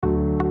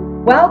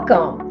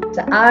Welcome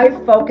to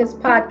iFocus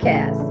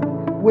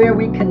Podcast, where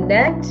we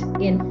connect,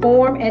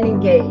 inform, and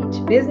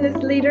engage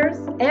business leaders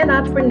and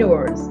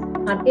entrepreneurs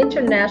on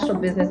international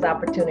business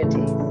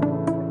opportunities.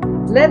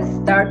 Let's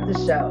start the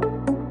show.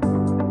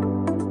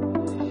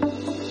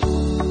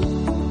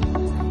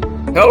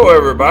 Hello,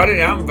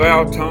 everybody. I'm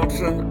Val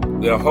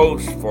Thompson, the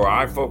host for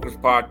iFocus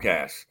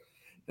Podcast.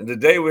 And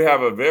today we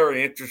have a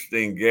very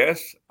interesting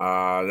guest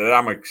that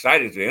I'm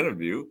excited to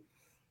interview.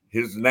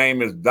 His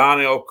name is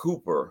Donnell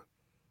Cooper.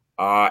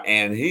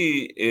 And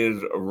he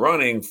is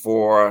running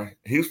for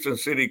Houston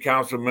City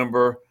Council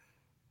member,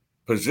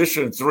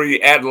 position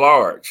 3 at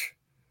large.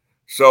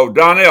 So,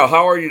 Donnell,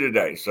 how are you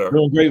today, sir?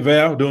 Doing great,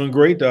 Val. Doing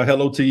great.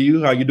 Hello to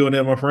you. How you doing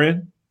there, my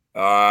friend?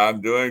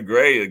 I'm doing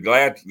great.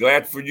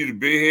 Glad for you to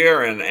be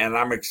here, and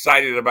I'm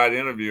excited about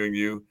interviewing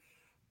you.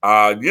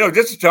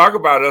 Just to talk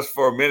about us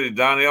for a minute,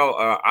 Donnell,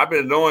 I've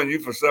been knowing you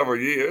for several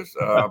years.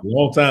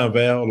 Long time,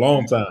 Val.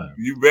 Long time.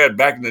 You bet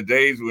back in the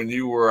days when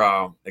you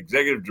were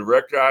executive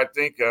director, I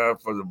think,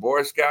 for the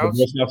Boy Scouts.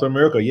 The Boy Scouts of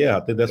America, yeah.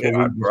 I think that's what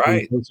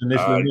we first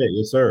initially met.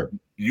 Yes, sir.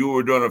 You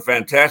were doing a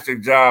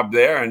fantastic job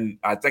there, and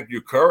I think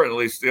you're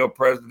currently still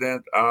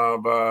president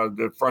of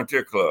the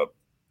Frontier Club.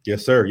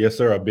 Yes, sir. Yes,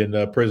 sir. I've been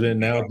president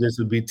now. This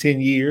will be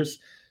 10 years.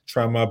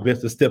 Trying my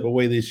best to step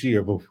away this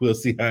year, but we'll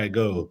see how it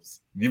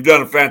goes. You've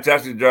done a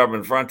fantastic job,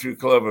 and Frontier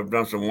Club have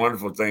done some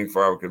wonderful things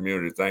for our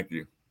community. Thank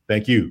you.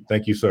 Thank you.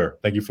 Thank you, sir.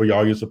 Thank you for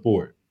all your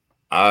support.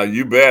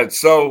 You bet.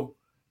 So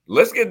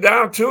let's get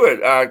down to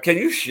it. Can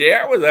you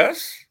share with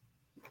us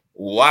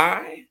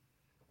why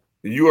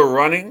you are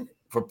running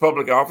for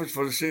public office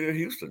for the city of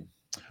Houston?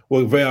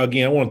 Well, Val,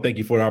 again, I want to thank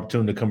you for the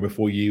opportunity to come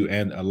before you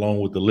and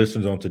along with the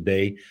listeners on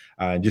today.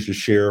 Just to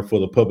share for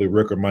the public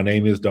record, my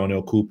name is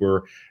Donnell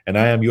Cooper, and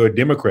I am your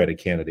Democratic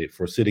candidate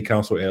for City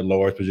Council at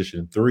Large,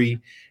 position 3.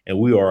 And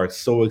we are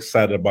so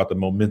excited about the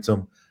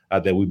momentum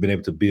that we've been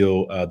able to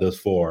build thus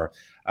far.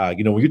 When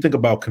you think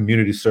about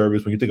community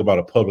service, when you think about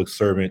a public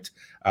servant,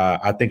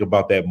 I think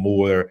about that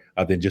more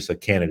than just a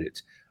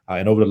candidate.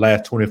 And over the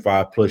last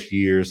 25 plus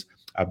years,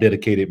 I've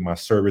dedicated my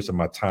service and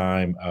my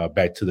time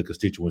back to the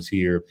constituents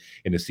here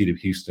in the city of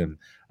Houston.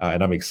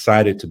 And I'm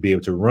excited to be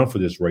able to run for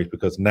this race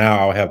because now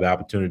I'll have the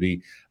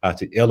opportunity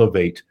to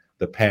elevate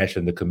the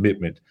passion, the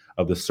commitment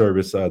of the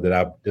service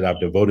that I've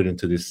devoted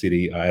into this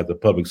city as a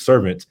public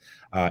servant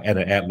and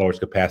an at-large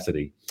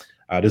capacity.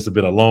 This has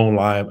been a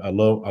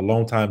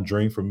long time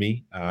dream for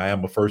me. I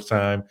am a first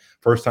time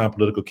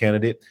political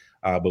candidate,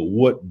 but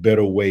what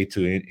better way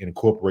to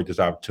incorporate this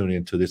opportunity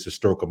into this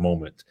historical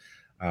moment?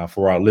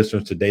 For our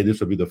listeners today, this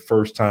will be the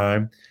first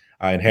time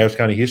in Harris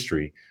County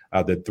history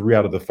that 3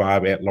 out of the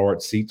 5 at-large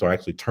seats are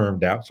actually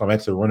termed out. So I'm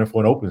actually running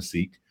for an open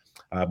seat.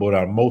 But what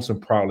I'm most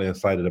proudly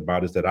excited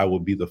about is that I will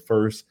be the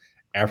first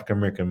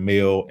African-American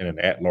male in an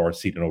at-large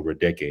seat in over a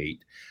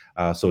decade.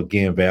 So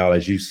again, Val,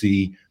 as you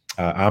see,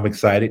 I'm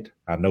excited.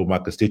 I know my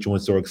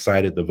constituents are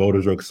excited. The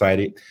voters are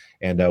excited.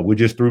 And we're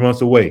just 3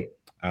 months away.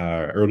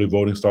 Early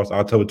voting starts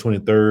October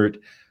 23rd.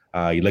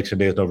 Election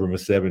day is November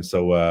 7th.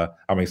 So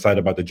I'm excited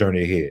about the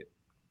journey ahead.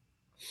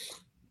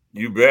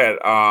 You bet.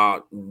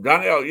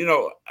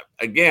 Donnell,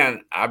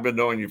 again, I've been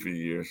knowing you for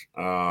years,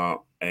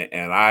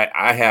 and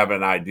I have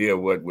an idea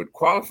what would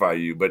qualify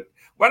you. But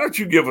why don't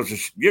you give us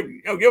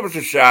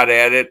a shot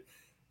at it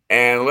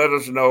and let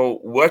us know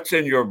what's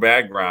in your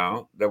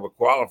background that would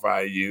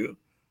qualify you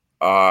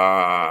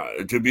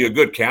to be a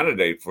good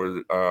candidate for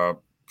the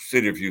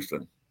city of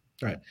Houston.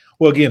 Right.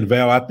 Well, again,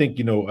 Val, I think,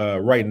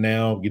 right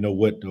now,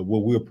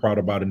 what we're proud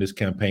about in this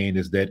campaign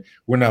is that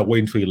we're not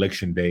waiting for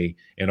election day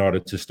in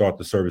order to start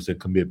the service and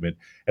commitment.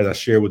 As I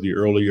shared with you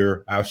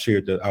earlier, I've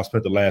spent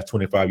the last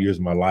 25 years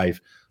of my life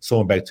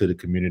sewing back to the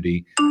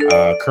community.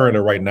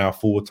 Currently, right now,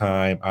 full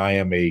time, I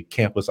am a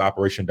campus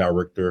operation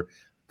director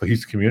for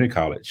Houston Community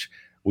College.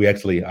 We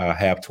actually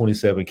have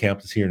 27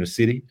 campuses here in the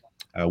city.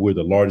 We're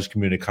the largest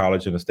community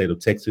college in the state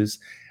of Texas,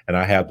 and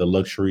I have the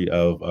luxury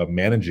of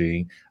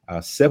managing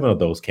 7 of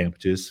those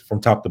campuses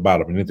from top to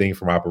bottom, anything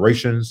from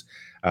operations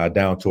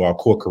down to our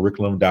core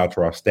curriculum, down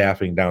to our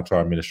staffing, down to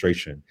our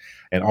administration.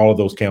 And all of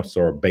those campuses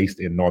are based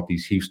in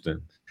Northeast Houston.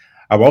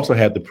 I've also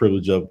had the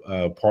privilege of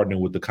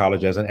partnering with the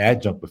college as an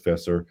adjunct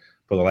professor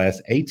for the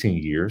last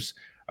 18 years.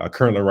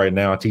 Currently, right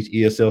now, I teach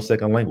ESL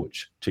second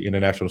language to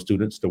international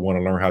students that want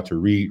to learn how to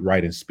read,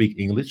 write, and speak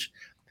English.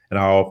 And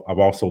I've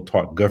also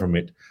taught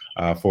government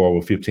for over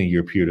a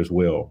 15-year period as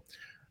well.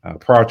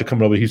 Prior to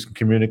coming over to Houston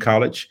Community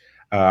College,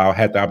 I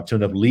had the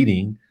opportunity of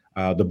leading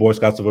the Boy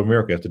Scouts of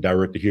America as the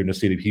director here in the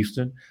city of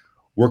Houston,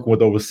 working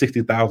with over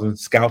 60,000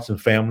 scouts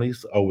and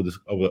families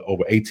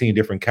over 18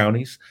 different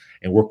counties,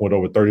 and working with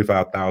over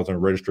 35,000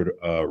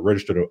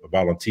 registered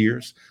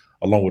volunteers,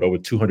 along with over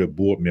 200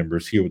 board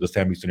members here with the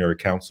Sam Houston Area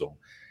Council.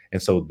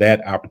 And so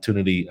that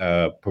opportunity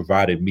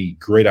provided me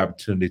great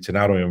opportunity to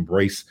not only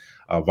embrace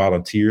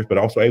volunteers, but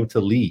also able to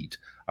lead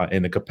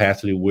in the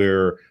capacity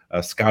where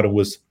scouting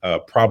was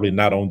probably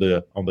not on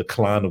the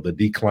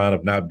decline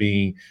of not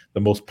being the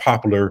most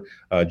popular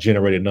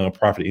generated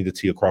nonprofit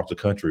entity across the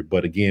country.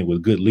 But again,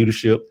 with good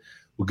leadership,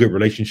 with good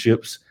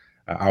relationships,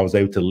 I was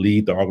able to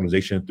lead the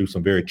organization through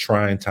some very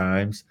trying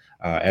times.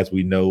 As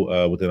we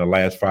know, within the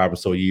last 5 or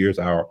so years,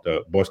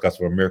 the Boy Scouts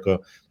of America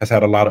has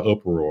had a lot of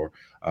uproar.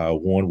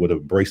 One with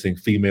embracing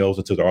females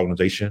into the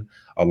organization,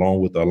 along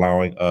with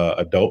allowing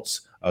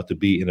adults to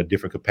be in a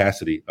different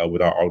capacity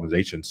with our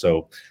organization.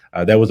 So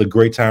that was a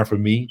great time for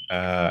me.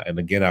 And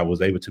again, I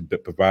was able to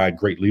provide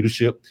great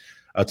leadership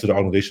to the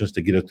organizations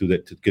to get us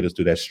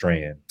through that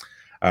strand.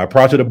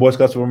 Prior to the Boy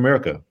Scouts of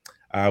America,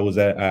 I was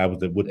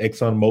with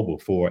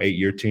ExxonMobil for an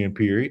 8-year term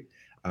period.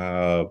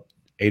 5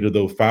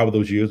 of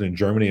those years in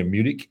Germany and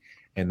Munich,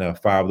 and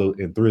 3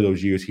 of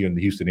those years here in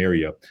the Houston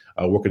area,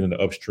 working in the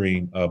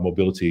upstream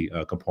mobility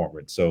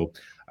compartment. So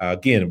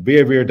again, a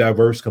very, very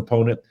diverse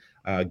component.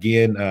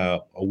 Again, a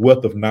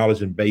wealth of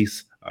knowledge and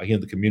base here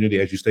in the community.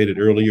 As you stated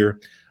earlier,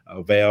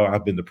 Val,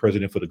 I've been the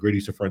president for the Great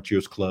Eastern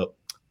Frontiers Club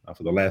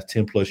for the last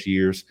 10 plus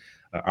years.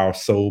 Our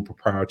sole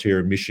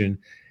proprietary mission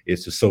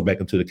is to sow back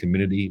into the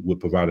community with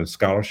providing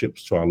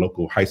scholarships to our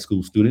local high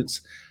school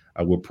students.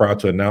 We're proud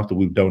to announce that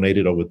we've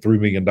donated over $3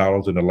 million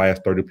in the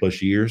last 30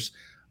 plus years,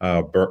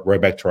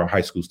 right back to our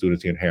high school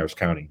students here in Harris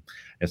County.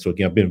 And so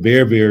again, I've been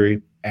very,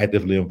 very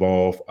actively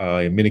involved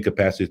in many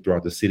capacities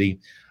throughout the city,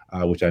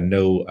 which I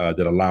know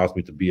that allows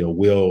me to be a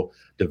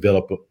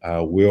well-developed,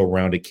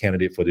 well-rounded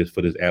candidate for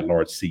this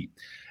at-large seat.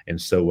 And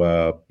so,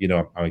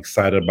 I'm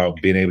excited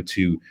about being able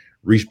to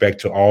reach back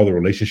to all the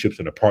relationships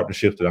and the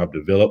partnerships that I've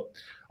developed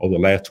over the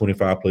last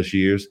 25 plus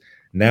years,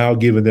 now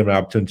giving them an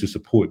opportunity to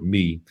support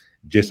me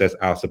just as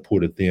I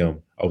supported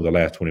them over the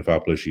last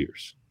 25 plus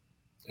years.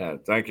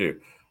 Thank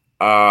you.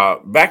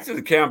 Back to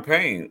the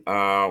campaign.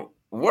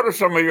 What are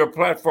some of your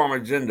platform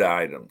agenda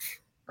items?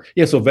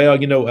 Yeah, so Val,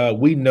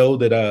 we know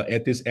that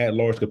at this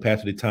at-large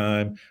capacity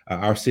time,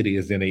 our city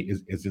is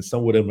in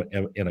somewhat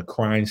in a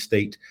crying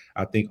state.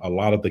 I think a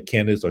lot of the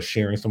candidates are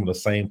sharing some of the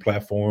same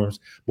platforms,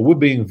 but we're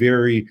being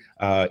very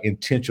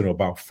intentional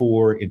about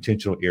 4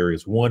 intentional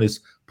areas. One is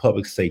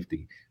public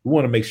safety. We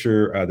want to make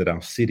sure that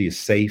our city is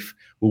safe.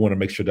 We want to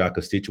make sure that our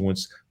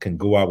constituents can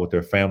go out with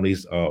their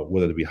families,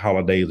 whether it be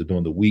holidays or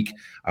during the week,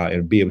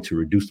 and be able to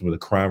reduce some of the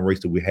crime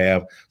rates that we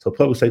have. So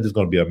public safety is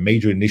going to be a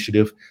major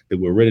initiative that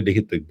we're ready to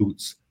hit the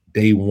boots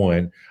day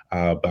one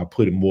by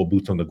putting more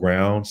boots on the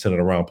ground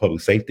centered around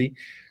public safety.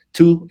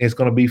 2, it's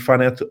going to be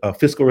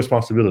fiscal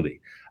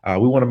responsibility.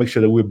 We want to make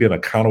sure that we're being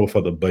accountable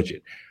for the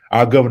budget.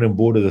 Our governing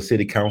board of the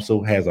city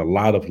council has a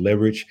lot of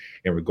leverage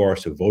in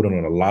regards to voting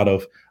on a lot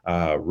of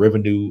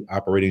revenue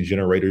operating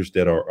generators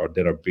that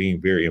are being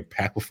very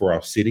impactful for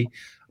our city.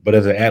 But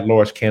as an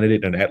at-large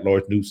candidate and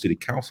at-large new city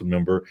council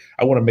member,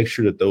 I want to make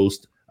sure that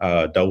those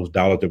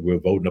dollars that we're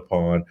voting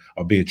upon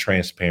are being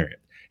transparent.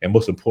 And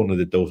most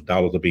importantly, that those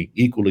dollars are being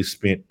equally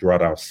spent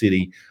throughout our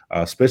city,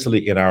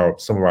 especially in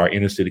some of our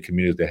inner city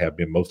communities that have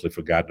been mostly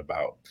forgotten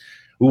about.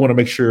 We want to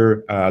make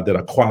sure that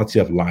our quality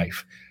of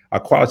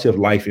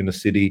life in the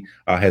city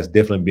has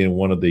definitely been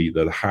one of the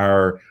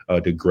higher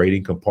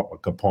degrading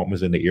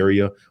compartments in the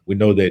area. We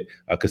know that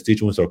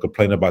constituents are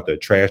complaining about their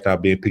trash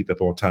not being picked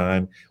up on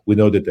time. We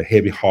know that the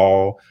heavy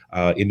haul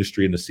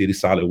industry in the city,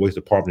 solid waste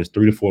department, is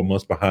 3 to 4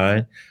 months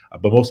behind.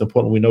 But most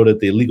importantly, we know that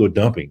the illegal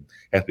dumping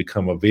has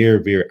become a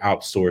very, very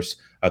outsourced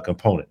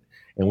component.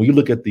 And when you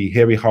look at the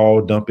heavy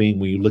haul dumping,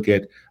 when you look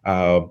at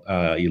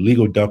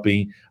illegal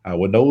dumping,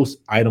 when those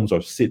items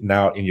are sitting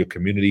out in your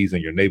communities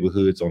and your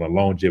neighborhoods on a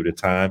longevity of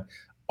time,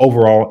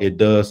 overall, it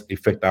does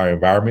affect our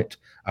environment.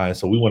 And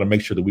so we want to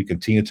make sure that we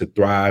continue to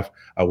thrive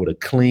with a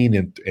clean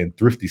and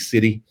thrifty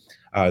city.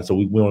 So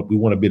we want to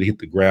be able to hit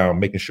the ground,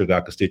 making sure that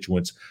our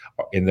constituents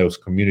in those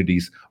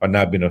communities are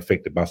not being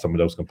affected by some of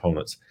those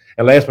components.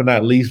 And last but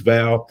not least,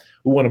 Val,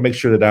 we want to make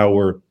sure that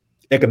our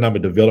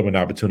economic development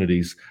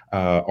opportunities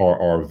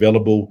are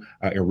available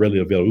and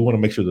readily available. We want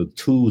to make sure the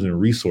tools and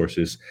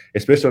resources,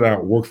 especially in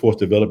our workforce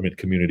development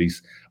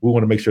communities, we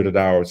want to make sure that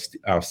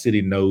our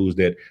city knows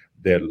that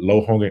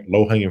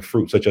low-hanging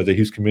fruit, such as the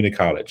Houston Community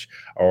College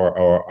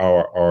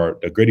or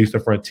the Great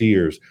Eastern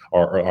Frontiers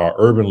or our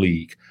Urban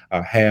League,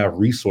 have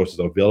resources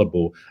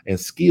available and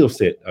skill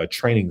set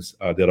trainings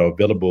that are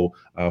available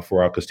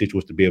for our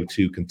constituents to be able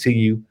to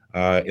continue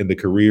in the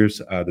careers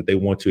that they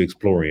want to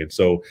explore in.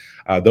 So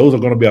those are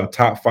going to be our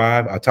top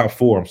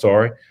 4,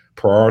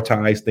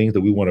 prioritized things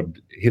that we want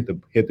to hit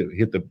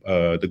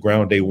the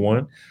ground day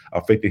one,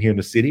 affected here in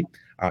the city.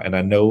 And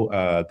I know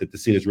that the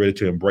city is ready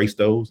to embrace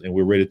those, and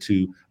we're ready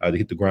to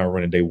hit the ground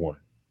running day one.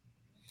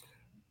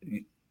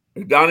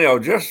 Donnell,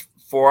 just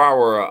for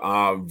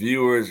our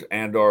viewers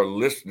and our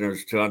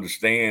listeners to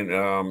understand,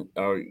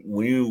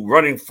 when you're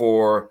running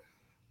for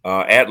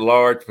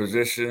at-large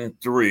position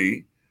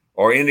 3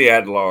 or in the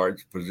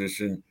at-large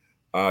position,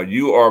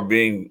 you are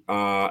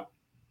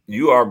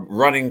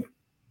running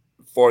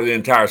for the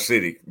entire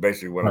city.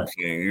 Basically, what I'm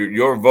saying,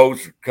 your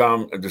votes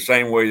come the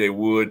same way they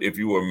would if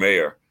you were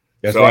mayor.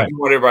 That's so right. I just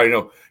want everybody to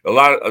know a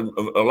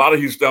lot of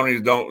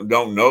Houstonians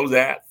don't know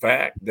that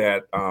fact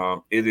that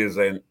it is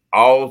an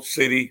all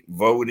city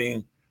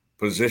voting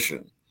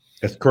position.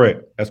 That's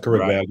correct.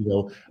 Right.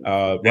 Val.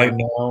 Right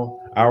now,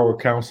 our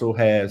council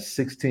has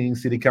 16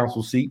 city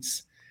council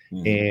seats,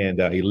 and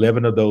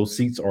 11 of those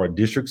seats are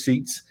district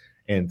seats,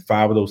 and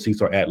 5 of those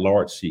seats are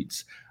at-large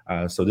seats.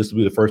 So this will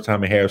be the first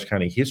time in Harris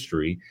County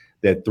history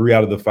that 3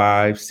 out of the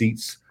 5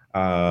 seats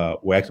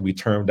will actually be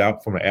termed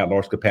out from an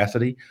at-large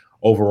capacity.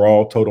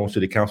 Overall, total on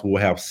City Council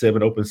will have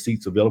 7 open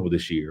seats available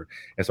this year.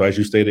 And so, as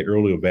you stated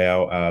earlier,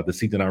 Val, the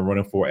seat that I'm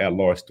running for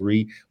at-large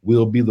 3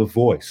 will be the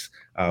voice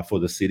for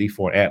the city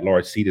for an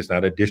at-large seat. It's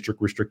not a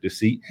district-restricted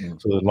seat.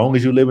 So as long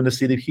as you live in the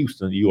city of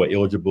Houston, you are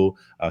eligible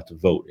to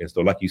vote. And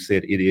so, like you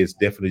said, it is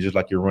definitely just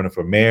like you're running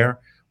for mayor,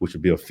 which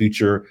would be a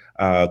future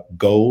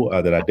goal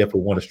that I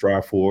definitely want to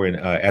strive for and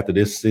after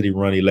this city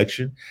run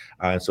election.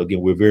 And so, again,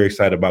 we're very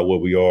excited about where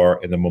we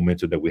are and the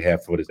momentum that we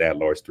have for this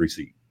at-large 3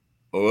 seat.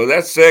 Well,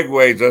 that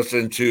segues us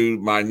into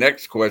my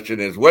next question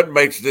is what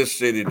makes this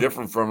city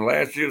different from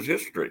last year's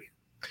history?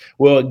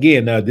 Well,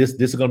 again, this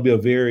is going to be a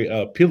very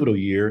pivotal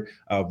year,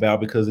 Val,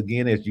 because,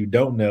 again, as you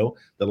don't know,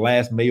 the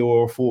last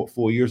mayoral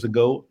 4 years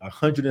ago,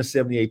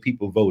 178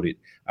 people voted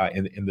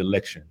in the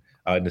election.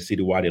 In the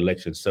citywide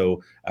election.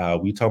 So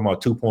we talking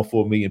about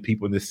 2.4 million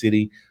people in the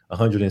city,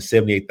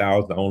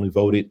 178,000 only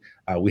voted.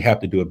 We have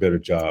to do a better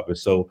job. And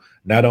so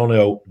not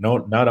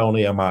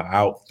only am I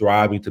out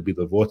thriving to be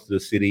the voice of the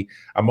city,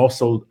 I'm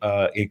also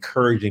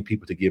encouraging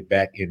people to get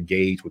back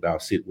engaged with our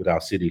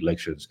city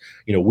elections.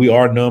 We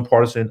are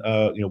nonpartisan.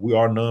 We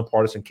are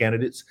nonpartisan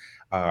candidates.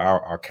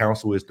 Our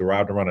council is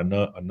derived around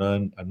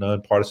a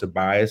nonpartisan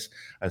bias.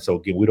 And so,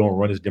 again, we don't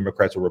run as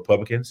Democrats or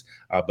Republicans.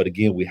 But,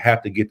 again, we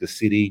have to get the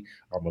city,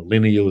 our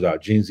millennials, our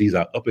Gen Zs,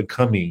 our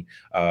up-and-coming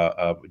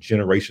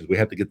generations, we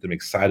have to get them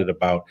excited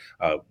about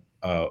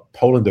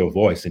polling their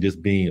voice and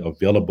just being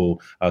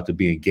available to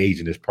be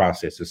engaged in this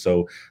process. And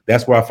so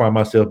that's where I find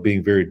myself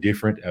being very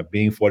different,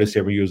 being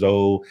 47 years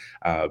old,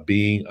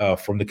 being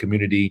from the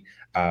community,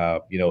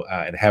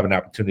 and having an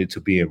opportunity to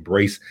be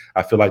embraced.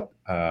 I feel like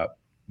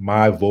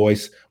my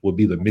voice will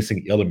be the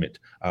missing element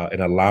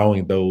in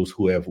allowing those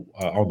who have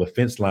on the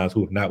fence lines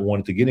who have not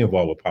wanted to get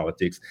involved with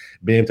politics,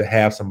 being able to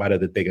have somebody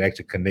that they can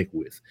actually connect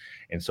with.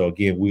 And so,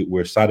 again,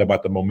 we're excited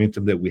about the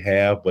momentum that we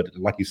have. But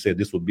like you said,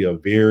 this will be a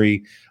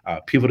very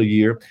pivotal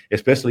year,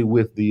 especially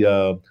with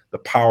the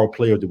power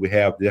players that we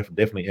have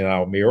definitely in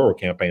our mayoral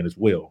campaign as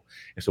well.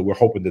 And so we're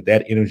hoping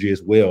that energy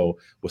as well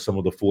with some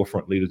of the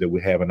forefront leaders that we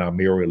have in our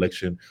mayoral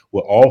election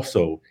will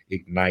also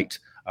ignite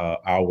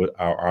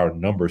our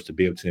numbers to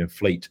be able to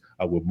inflate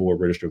with more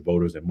registered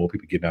voters and more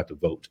people getting out to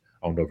vote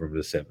on November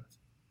the 7th.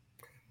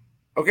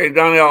 Okay,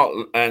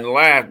 Donnell, and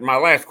my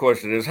last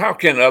question is, how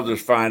can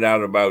others find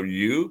out about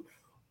you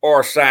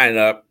or sign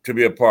up to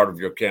be a part of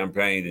your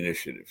campaign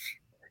initiatives?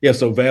 Yeah,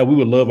 so Val, we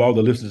would love all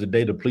the listeners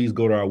today to please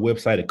go to our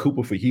website at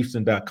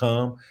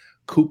cooperforhouston.com.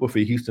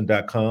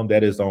 cooperforhouston.com.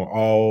 That is on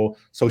all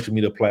social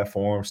media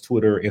platforms,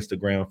 Twitter,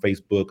 Instagram,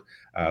 Facebook,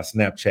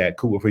 Snapchat,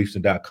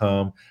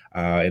 cooperforhouston.com.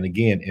 And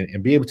again,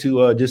 and be able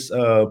to just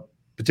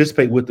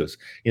participate with us.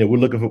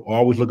 We're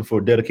always looking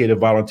for dedicated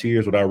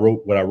volunteers with our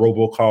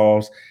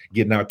robocalls,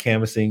 getting out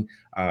canvassing.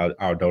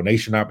 Our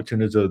donation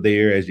opportunities are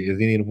there. As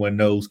anyone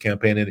knows,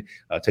 campaigning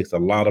takes a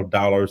lot of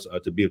dollars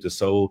to be able to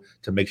sow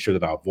to make sure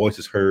that our voice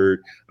is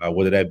heard,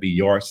 whether that be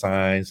yard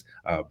signs,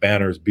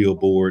 banners,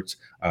 billboards,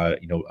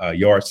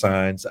 yard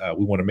signs.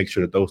 We want to make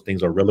sure that those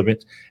things are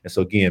relevant. And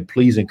so, again,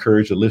 please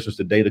encourage the listeners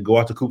today to go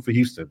out to Cooper for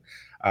Houston.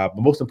 But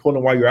most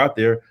important, while you're out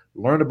there,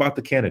 learn about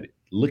the candidate.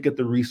 Look at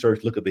the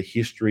research, look at the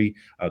history,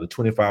 the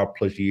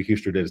 25-plus year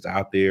history that is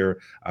out there,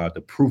 the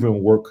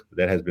proven work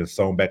that has been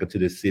sown back into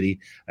this city.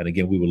 And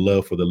again, we would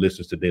love for the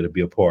listeners today to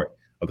be a part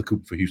of the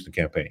Cooper for Houston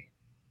campaign.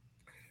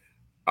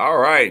 All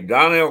right,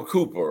 Donnell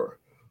Cooper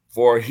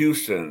for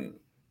Houston,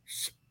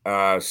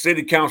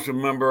 City Council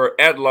member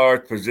at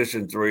large,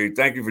 position 3.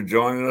 Thank you for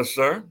joining us,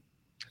 sir.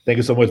 Thank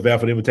you so much, Val,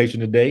 for the invitation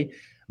today.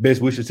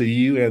 Best wishes to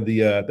you and the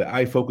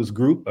iFocus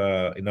group.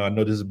 I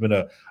know this has been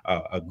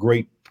a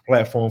great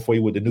platform for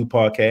you with the new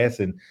podcast,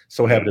 and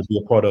so happy to be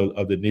a part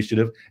of the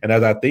initiative. And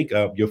as I think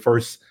your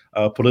first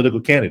political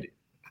candidate.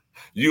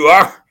 You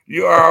are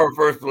our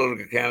first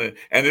political candidate,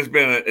 and it's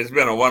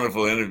been a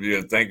wonderful interview.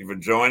 And thank you for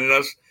joining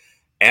us.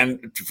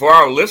 And for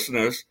our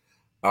listeners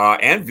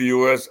and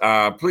viewers,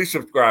 please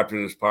subscribe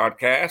to this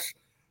podcast.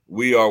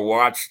 We are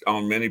watched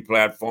on many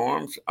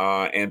platforms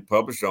and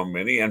published on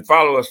many, and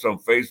follow us on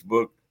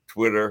Facebook,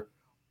 Twitter,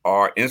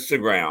 or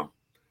Instagram.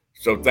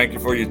 So thank you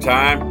for your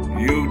time,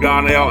 you,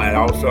 Donnell, and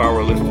also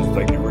our listeners.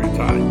 Thank you for your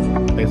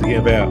time. Thanks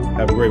again, Val.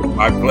 Have a great one.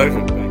 My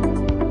pleasure.